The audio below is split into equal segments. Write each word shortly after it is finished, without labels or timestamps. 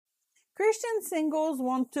Christian singles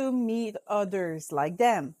want to meet others like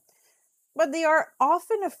them, but they are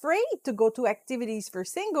often afraid to go to activities for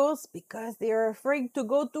singles because they are afraid to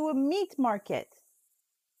go to a meat market.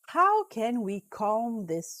 How can we calm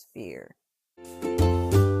this fear?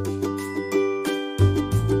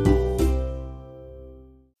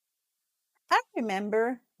 I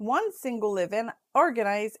remember one single event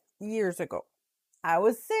organized years ago. I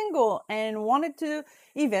was single and wanted to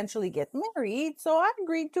eventually get married, so I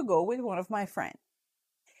agreed to go with one of my friends.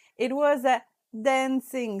 It was a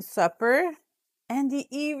dancing supper, and the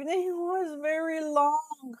evening was very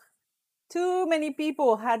long. Too many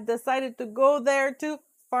people had decided to go there to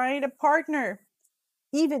find a partner.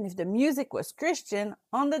 Even if the music was Christian,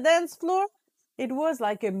 on the dance floor, it was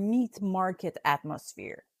like a meat market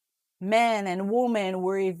atmosphere. Men and women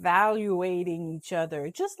were evaluating each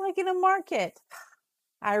other, just like in a market.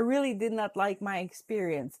 I really did not like my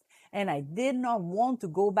experience, and I did not want to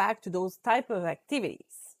go back to those type of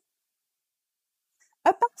activities.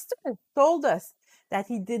 A pastor told us that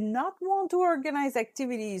he did not want to organize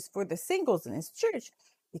activities for the singles in his church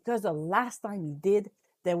because the last time he did,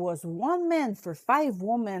 there was one man for five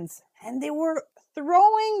women, and they were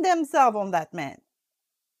throwing themselves on that man.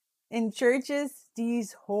 In churches,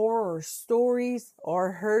 these horror stories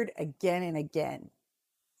are heard again and again.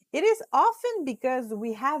 It is often because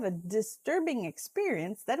we have a disturbing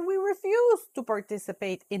experience that we refuse to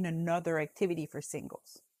participate in another activity for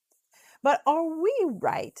singles. But are we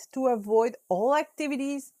right to avoid all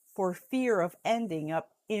activities for fear of ending up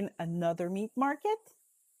in another meat market?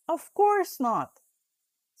 Of course not.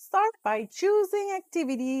 Start by choosing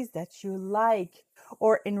activities that you like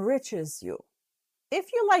or enriches you.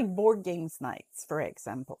 If you like board games nights, for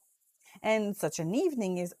example, and such an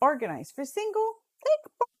evening is organized for single,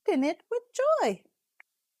 take part in it with joy.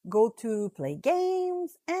 Go to play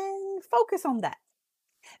games and focus on that.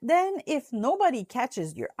 Then, if nobody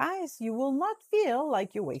catches your eyes, you will not feel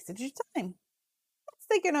like you wasted your time. Let's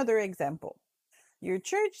take another example. Your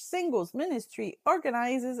church singles ministry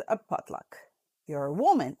organizes a potluck. You're a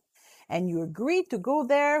woman and you agree to go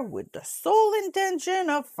there with the sole intention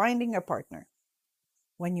of finding a partner.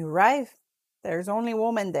 When you arrive, there's only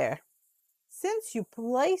women there. Since you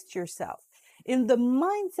placed yourself in the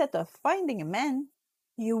mindset of finding a man,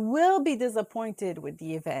 you will be disappointed with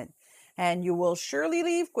the event and you will surely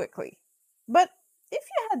leave quickly. But if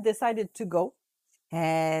you had decided to go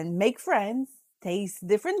and make friends, taste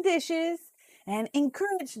different dishes, and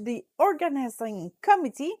encourage the organizing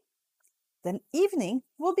committee, then evening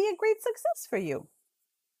will be a great success for you.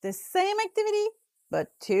 The same activity, but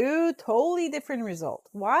two totally different results.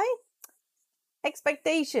 Why?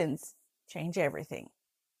 Expectations change everything.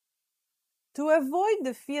 To avoid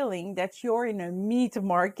the feeling that you're in a meat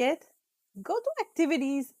market, go to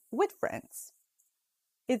activities with friends.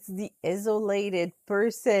 It's the isolated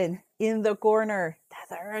person in the corner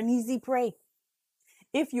that are an easy prey.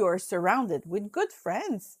 If you are surrounded with good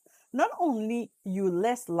friends, not only you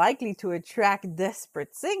less likely to attract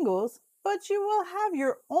desperate singles, but you will have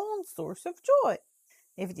your own source of joy.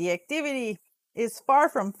 If the activity is far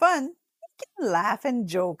from fun, you can laugh and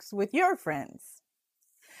jokes with your friends.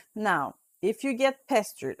 Now, if you get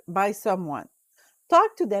pestered by someone,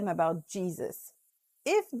 talk to them about Jesus.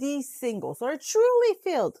 If these singles are truly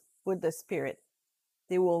filled with the Spirit,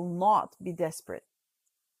 they will not be desperate.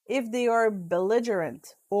 If they are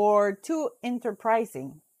belligerent or too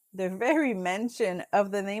enterprising, the very mention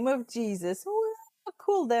of the name of Jesus will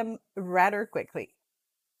cool them rather quickly.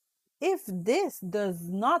 If this does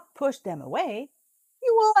not push them away,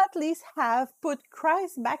 you will at least have put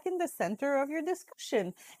Christ back in the center of your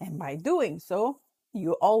discussion, and by doing so,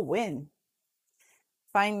 you all win.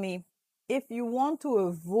 Finally, if you want to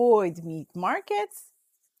avoid meat markets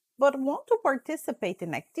but want to participate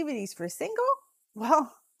in activities for single,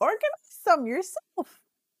 well, organize some yourself.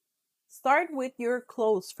 Start with your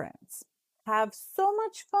close friends. Have so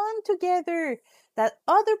much fun together that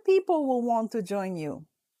other people will want to join you.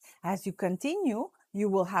 As you continue, you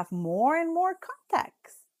will have more and more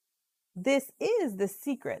contacts. This is the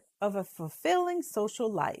secret of a fulfilling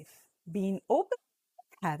social life being open,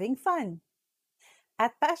 having fun.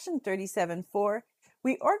 At Passion 37.4,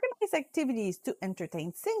 we organize activities to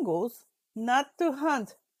entertain singles, not to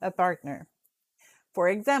hunt a partner. For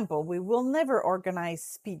example, we will never organize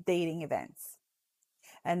speed dating events.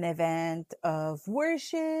 An event of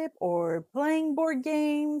worship or playing board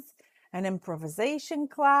games, an improvisation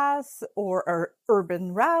class, or an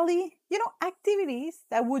urban rally. Activities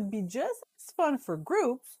that would be just as fun for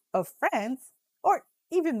groups of friends or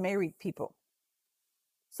even married people.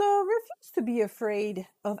 So refuse to be afraid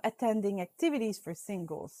of attending activities for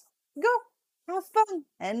singles. Go Have fun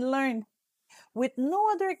and learn with no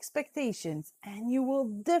other expectations, and you will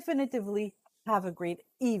definitively have a great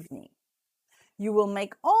evening. You will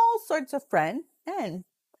make all sorts of friends, and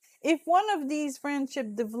if one of these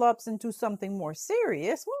friendships develops into something more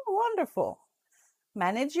serious, well, wonderful.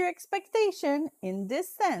 Manage your expectation in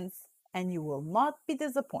this sense, and you will not be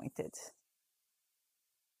disappointed.